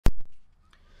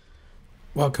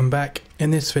Welcome back.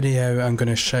 In this video I'm going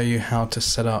to show you how to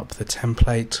set up the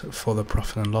template for the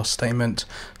profit and loss statement.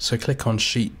 So click on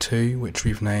sheet 2, which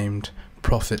we've named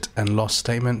profit and loss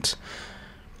statement,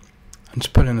 and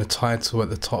just put in a title at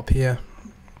the top here.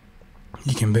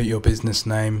 You can put your business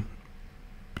name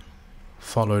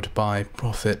followed by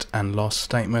profit and loss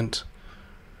statement.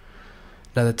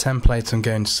 Now the template I'm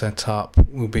going to set up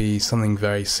will be something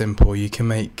very simple. You can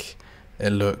make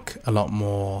it look a lot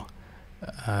more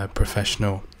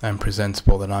professional and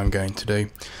presentable than I'm going to do.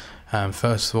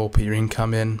 First of all, put your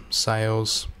income in,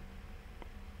 sales,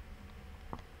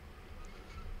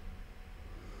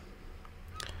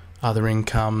 other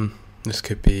income. This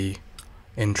could be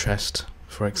interest,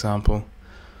 for example,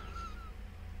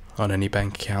 on any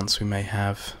bank accounts we may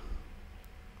have.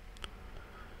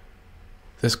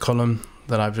 This column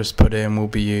that I've just put in will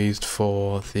be used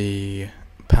for the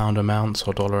pound amounts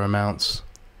or dollar amounts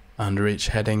under each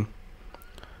heading,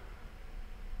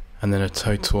 and then a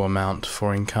total amount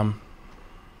for income.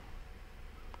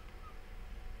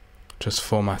 Just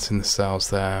formatting the cells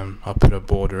there. I'll put a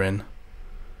border in.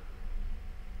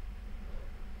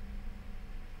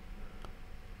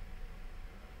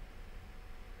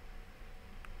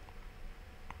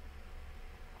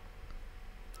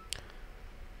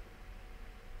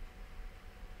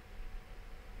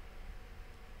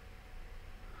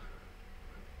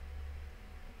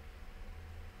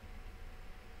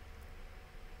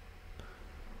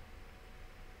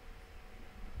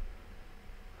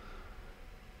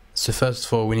 So first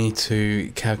of all, we need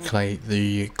to calculate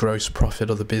the gross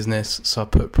profit of the business. So I'll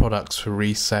put products for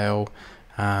resale.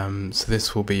 So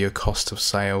this will be your cost of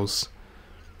sales.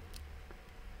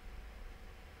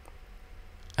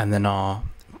 And then I'll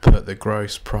put the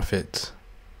gross profit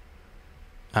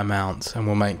amount, and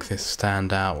we'll make this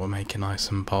stand out. We'll make it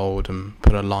nice and bold and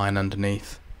put a line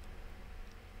underneath.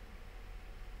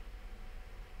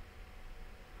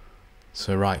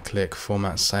 So right click,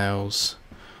 format sales,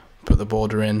 put the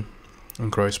border in,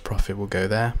 and gross profit will go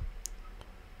there.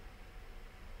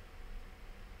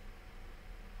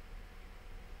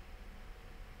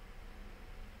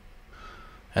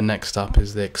 And next up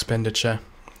is the expenditure.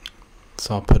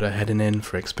 So I'll put a heading in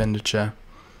for expenditure,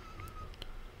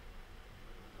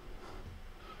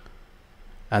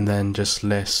 and then just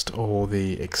list all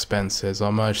the expenses.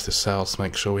 I'll merge the cells to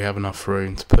make sure we have enough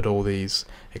room to put all these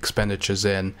expenditures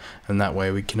in, and that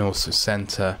way we can also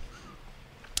center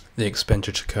the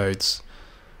expenditure codes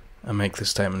and make the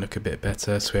statement look a bit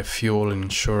better. So we have fuel and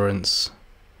insurance,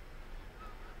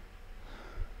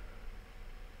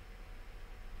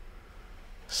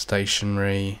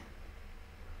 stationery,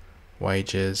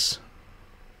 wages,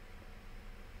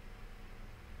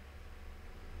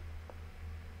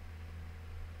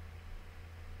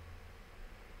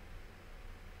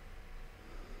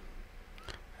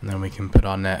 and then we can put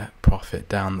our net profit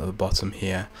down at the bottom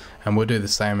here, and we'll do the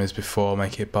same as before,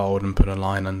 make it bold and put a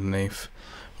line underneath.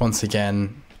 Once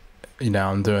again,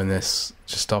 I'm doing this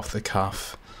just off the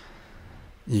cuff.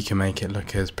 You can make it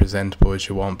look as presentable as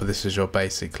you want, but this is your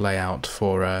basic layout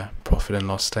for a profit and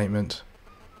loss statement.